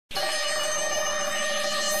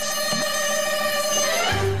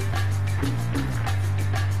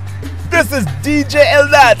This is DJ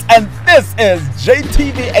Eldad, and this is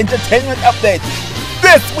JTV Entertainment Update.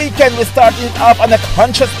 This weekend we're starting it off on a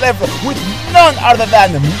conscious level with none other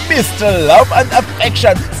than Mr. Love and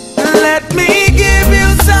Affection. Let me give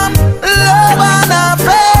you some love and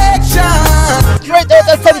affection. Straight out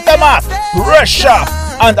of St. Thomas, Russia.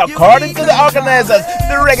 And according to the organizers,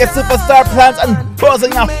 the reggae superstar plans on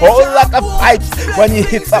buzzing a whole lot of pipes when he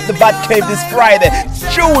hits up the Batcave this Friday,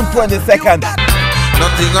 June 22nd.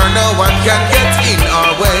 Nothing or no one can get in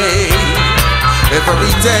our way.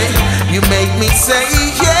 Every day you make me say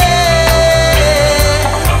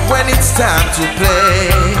yeah when it's time to play.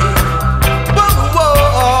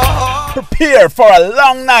 Prepare for a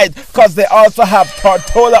long night, cause they also have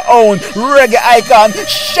Tortola own reggae icon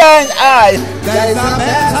Shine Eye. There's a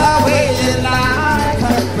better way in life.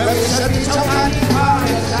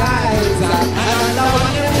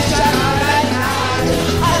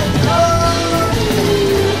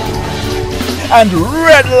 And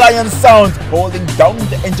Red Lion Sound holding down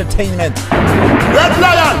the entertainment. Red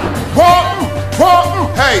Lion!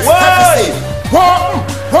 Hey, Steve!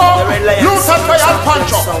 Loose and fire and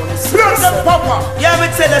punch up! Blow them papa! Yeah, me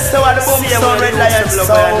tell us how the boom sound Red Lion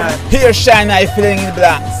sound. Here's Shine Eye filling in the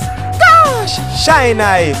blanks. Gosh! Shine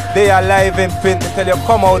Eye! They are live in print until you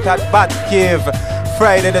come out at Batcave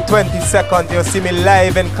Friday the 22nd. You see me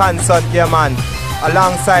live in concert here, man.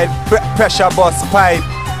 Alongside Pressure Bus Pipe,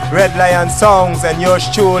 Red Lion Songs, and yours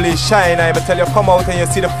truly Shine Eye. But tell you come out and you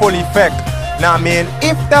see the full effect. Now I mean,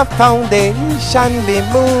 if the foundation be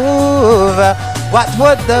moved, what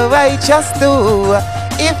would the righteous do?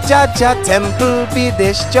 If Jaja temple be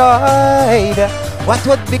destroyed, what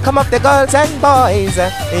would become of the girls and boys?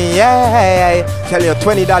 Yeah, tell you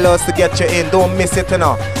 $20 to get you in. Don't miss it, you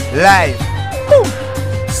know. Live. Boom.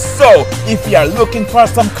 So, if you are looking for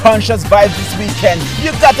some conscious vibes this weekend,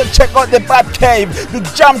 you gotta check out the Batcave. The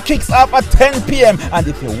jam kicks off at 10 p.m. And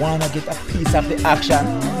if you wanna get a piece of the action,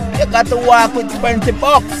 you gotta walk with $20.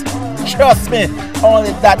 Trust me,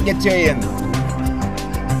 only that gets you in.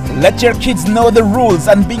 Let your kids know the rules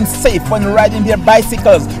and being safe when riding their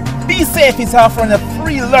bicycles. Be Safe is offering a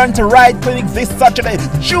free Learn to Ride clinic this Saturday,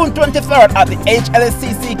 June 23rd at the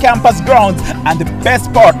HLSCC campus grounds. And the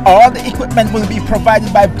best part, all the equipment will be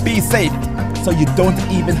provided by Be Safe. So you don't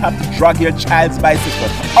even have to drag your child's bicycle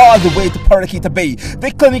all the way to Paraquita Bay.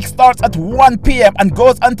 The clinic starts at 1 p.m. and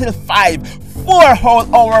goes until 5. 4 whole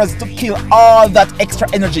hours to kill all that extra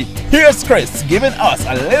energy. Here's Chris giving us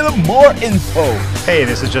a little more info. Hey,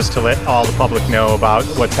 this is just to let all the public know about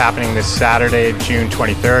what's happening this Saturday, June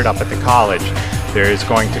 23rd up at the college. There is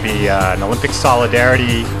going to be an Olympic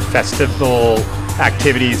Solidarity Festival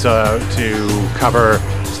activities to cover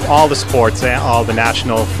all the sports. All the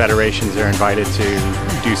national federations are invited to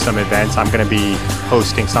do some events. I'm going to be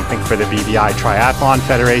hosting something for the BVI Triathlon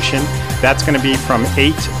Federation. That's going to be from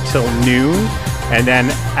 8 till noon, and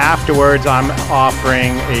then afterwards I'm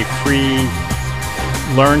offering a free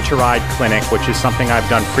Learn to Ride clinic, which is something I've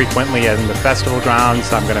done frequently in the festival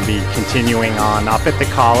grounds. I'm going to be continuing on up at the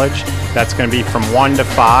college. That's going to be from 1 to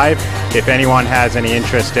 5. If anyone has any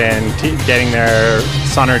interest in getting their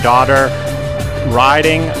son or daughter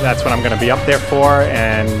riding, that's what I'm going to be up there for.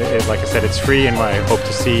 And like I said, it's free, and I hope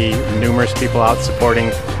to see numerous people out supporting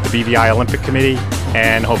the BVI Olympic Committee,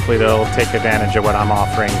 and hopefully they'll take advantage of what I'm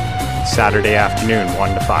offering Saturday afternoon,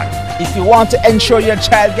 1 to 5. If you want to ensure your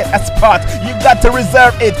child get a spot, you got to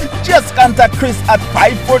reserve it. Just contact Chris at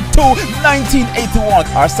 542-1981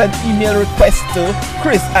 or send email requests to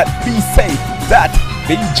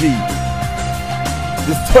chris@besafe.bg.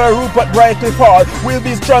 The Sir Rupert Brightcliff Hall will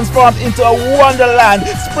be transformed into a wonderland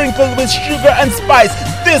sprinkled with sugar and spice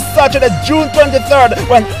this Saturday, June 23rd,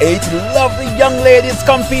 when 8 lovely young ladies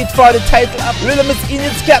compete for the title of Little Miss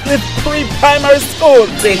Enid's Catholic Pre-Primary School.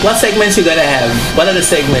 What segments you gonna have? What are the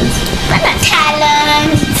segments?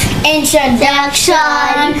 Talent,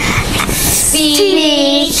 introduction,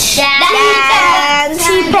 speech, dance,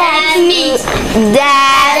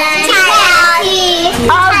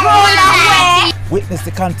 Witness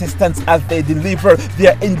the contestants as they deliver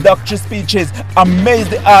their induction speeches. Amaze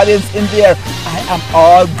the audience in their I am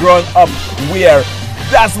all grown up wear.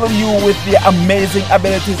 Dazzle you with their amazing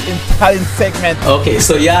abilities in talent segment. Okay,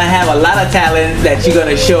 so y'all have a lot of talent that you're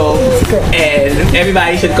gonna show, and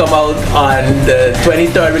everybody should come out on the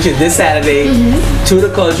 23rd, which is this Saturday, to the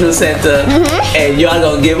Cultural Center, and y'all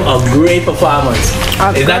gonna give a great performance.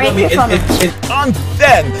 And then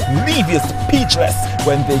leave you speechless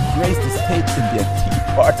when they grace the stage in their tea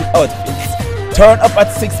party outfits. Turn up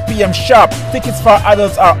at 6 p.m. sharp. Tickets for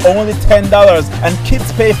adults are only $10 and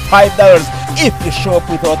kids pay $5. If you show up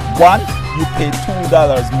without one, you pay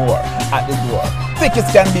 $2 more at the door.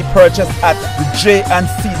 Tickets can be purchased at the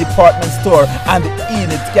J&C Department Store and the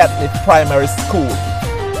Enid Catholic Primary School.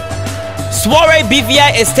 Soiree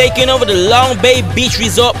BVI is taking over the Long Bay Beach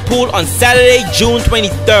Resort pool on Saturday, June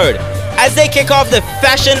 23rd, as they kick off the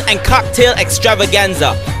fashion and cocktail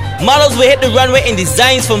extravaganza. Models will hit the runway in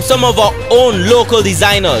designs from some of our own local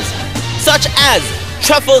designers, such as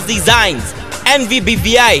Truffles Designs, Envy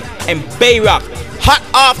BVI, and Bayrock, hot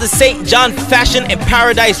off the St. John Fashion and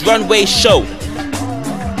Paradise Runway show.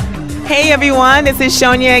 Hey everyone, this is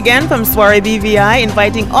Shonya again from Soiree BVI,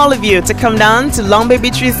 inviting all of you to come down to Long Bay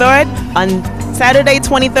Beach Resort on Saturday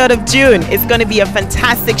 23rd of June. It's going to be a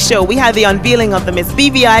fantastic show. We have the unveiling of the Miss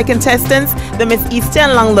BVI contestants, the Miss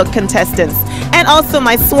Eastern Long Look contestants, and also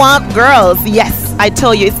my Swamp Girls. Yes, I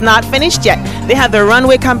tell you, it's not finished yet. They have the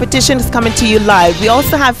runway competition is coming to you live. We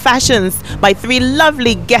also have fashions by 3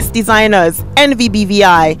 lovely guest designers, Envy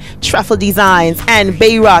BVI, Truffle Designs, and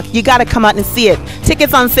Bayrock. You got to come out and see it.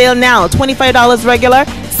 Tickets on sale now, $25 regular,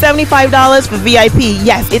 $75 for VIP.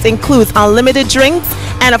 Yes, it includes unlimited drinks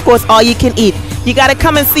and of course all you can eat. You gotta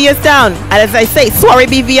come and see us down. And as I say, Soiree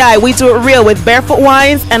BVI, we do it real with Barefoot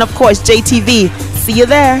Wines and of course JTV. See you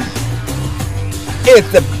there.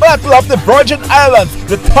 It's the Battle of the Virgin Islands.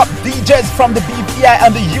 The top DJs from the BVI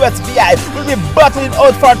and the USVI will be battling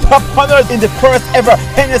out for top honors in the first ever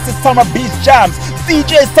Hennessy Summer Beach Jams.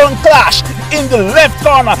 DJ Sound Clash. In the left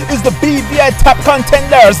corner is the BVI top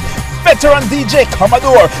contenders, veteran DJ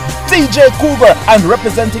Commodore, DJ Cougar, and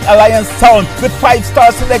representing Alliance Sound, the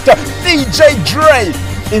 5-star selector DJ Dre.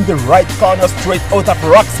 In the right corner, straight out of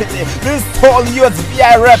Rock City, this whole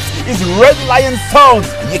USVI reps is Red Lion Sound.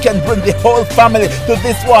 You can bring the whole family to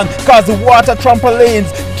this one, cause the water trampolines,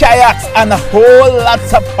 kayaks, and a whole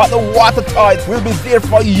lots of other water toys will be there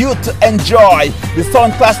for you to enjoy. The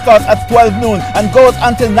sound class starts at 12 noon and goes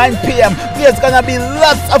until 9 p.m. There's gonna be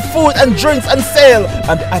lots of food and drinks on sale,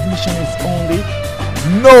 and the admission is only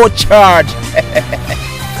no charge.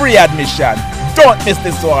 Free admission. Don't miss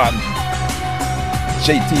this one.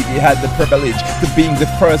 JTV had the privilege to being the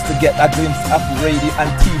first to get a glimpse of radio and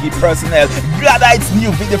TV personnel. Godites' new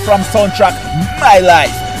video from soundtrack My Life.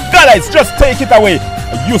 Godites, just take it away.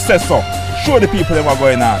 You said so. Show the people what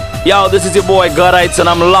going on. Yo, this is your boy Godites, and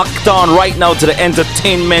I'm locked on right now to the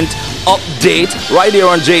entertainment update right here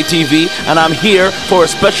on JTV, and I'm here for a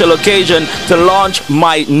special occasion to launch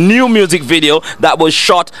my new music video that was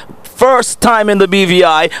shot first time in the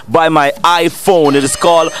BVI by my iPhone. It is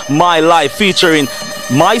called My Life, featuring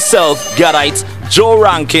myself, Godites, Joe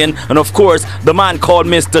Rankin, and of course the man called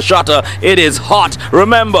Mr. Shutter. It is hot.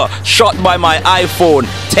 Remember, shot by my iPhone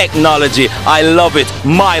technology. I love it.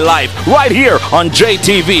 My Life, right here on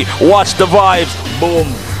JTV. Watch the vibes. Boom.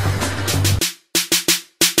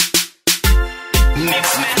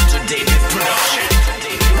 Mix Man to David Production.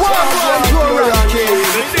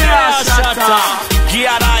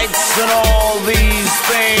 Godites and all these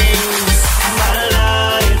things. My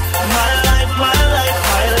life, my life, my life,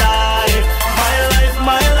 my life, my life,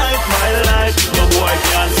 my life, my life. No boy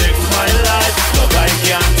can't take my life. No guy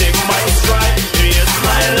can't take my stride. It's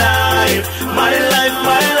my life, my life,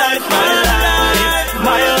 my life, my life,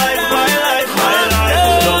 my life, my life, my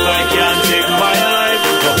life. No guy can't take my life.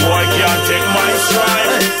 No boy can't take my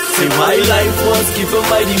stride. See, my life was given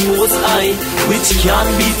by the Most High, which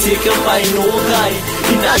can't be taken by no guy.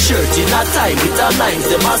 In a shirt, in a tie, with a knife,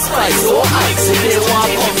 them a spy. So I say they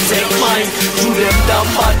want come take mine. Do them damn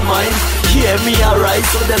bad mind. Hear me arise,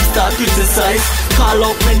 so them start criticize. Call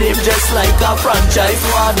up my name just like a franchise.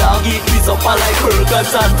 One dog eat piece up like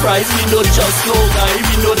burgers and fries. Me no just no guy,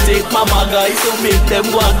 me no take mama guy. So make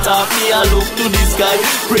them want talk me and look to this guy.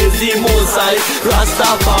 Praise the Most High,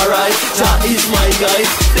 Rastafari, Jah is my guy.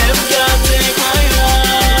 Them can't take my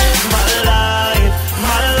life, my life,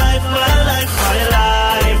 my life, my life, my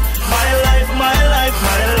life, my life, my life,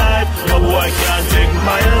 my life. No boy can't take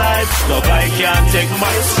my life. No guy can't take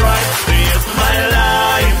my stride. It's my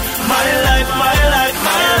life, my life, my life,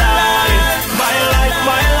 my life, my life,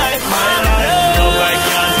 my life, my life. No guy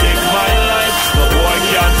can't take my life. No boy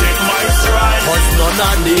can't take my stride. Cause none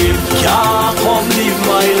of them can't come live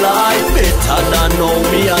my life better than how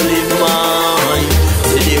me a live mine.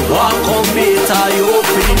 Say they want come better, you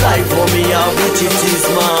free life for me and which it is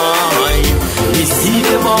mine. We see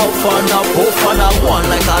them off and a puff and a one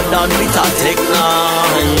like a done with a tech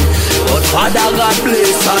nine. But Father God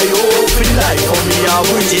bless I open life for me and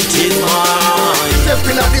which it is mine.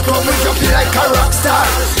 Stepping up the club and jumping like a rock star.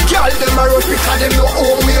 Girl them a rush because them know who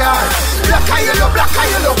me are. Black and yellow,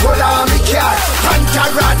 color me car.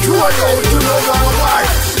 Pantera roll out to no one war.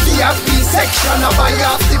 VIP section of I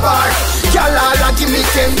off the bar. Girl all a give me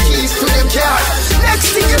 10 keys to the car.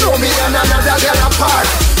 Next thing you know me and and another girl apart.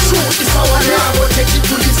 Truth is our name, go take it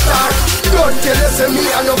to the start. Don't tell us me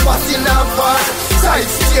and no passing that part.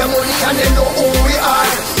 Side steer money and they know who we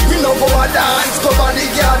are. We know go a dance, go by the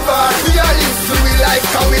yard bar. We are live to we life,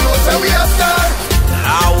 cause we know say we are star.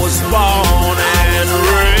 I was born and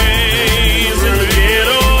raised in the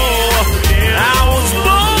ghetto. I was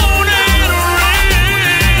born and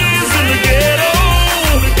raised in the ghetto.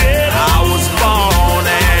 I was born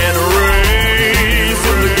and raised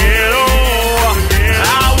in the ghetto.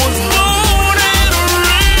 I was born and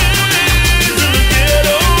raised in the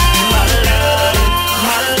ghetto. My life,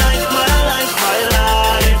 my life, my life,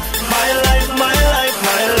 my life, my life, my life,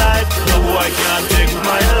 my life. No boy can't take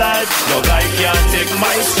my life. No guy can't take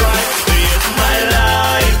my stride. It's my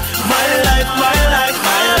life, my life, my life,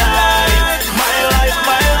 my life, my life,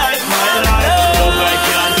 my life, my life. No guy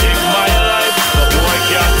can't take my life. No boy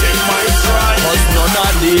can't take my stride. Cause none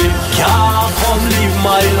of them can come live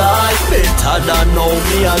my life better than now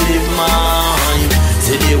me I live mine.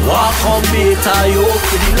 Say they walk on better you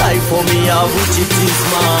for the life for me which it is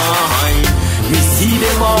mine. Me see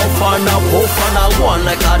them off and a puff and a go on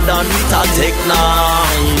like a done with a Tech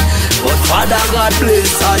 9. But Father God bless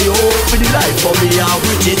you for the life for me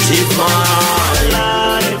which it is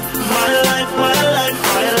mine. My life, my life,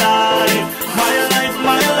 my life, my life,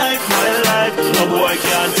 my life, my life. No boy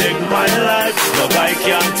can't take my life. No guy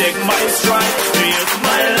can't take my stride. It's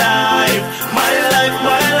my life, my life,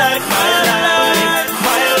 my life, my life,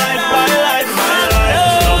 my life, my life, my life.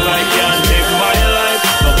 No guy can't take my life.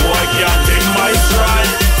 No boy can't take my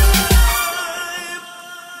stride.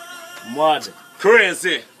 Mad.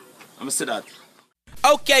 Crazy. I'm gonna say that.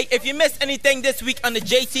 Okay, if you missed anything this week on the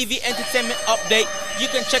JTV Entertainment Update, you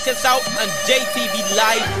can check us out on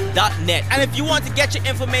jtvlive.net. And if you want to get your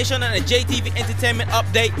information on the JTV Entertainment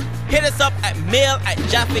Update, hit us up at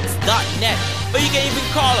mail@jaffix.net. Or you can even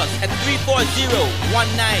call us at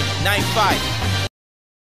 340-1995.